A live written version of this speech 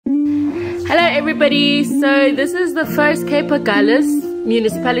Hello everybody, so this is the first Cape Agulhas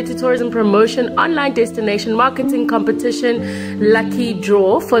Municipality Tourism Promotion Online Destination Marketing Competition Lucky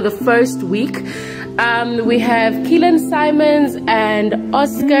Draw for the first week. We have Keelan Simons and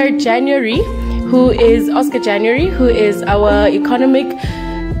Oscar January, who is our Economic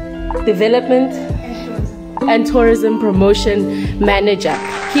Development and Tourism Promotion Manager.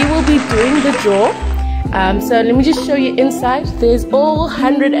 He will be doing the draw. So let me just show you inside. There's all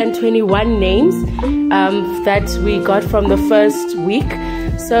 121 names that we got from the first week.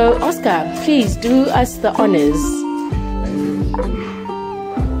 So Oscar, please do us the honors.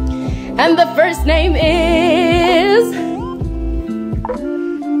 And the first name is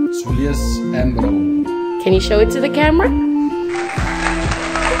Julius Ambro. Can you show it to the camera?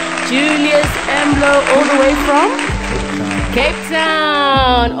 Julius Ambro, all the way from Cape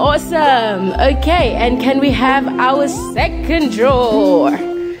Town. Awesome. Okay, and can we have our second draw?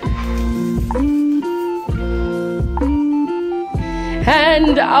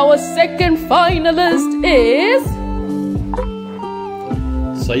 And our second finalist is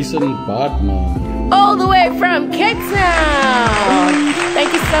Saison Bartman. all the way from Cape Town.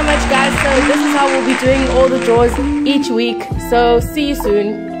 Thank you so much, guys. So this is how we'll be doing all the draws each week. So see you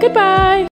soon. Goodbye.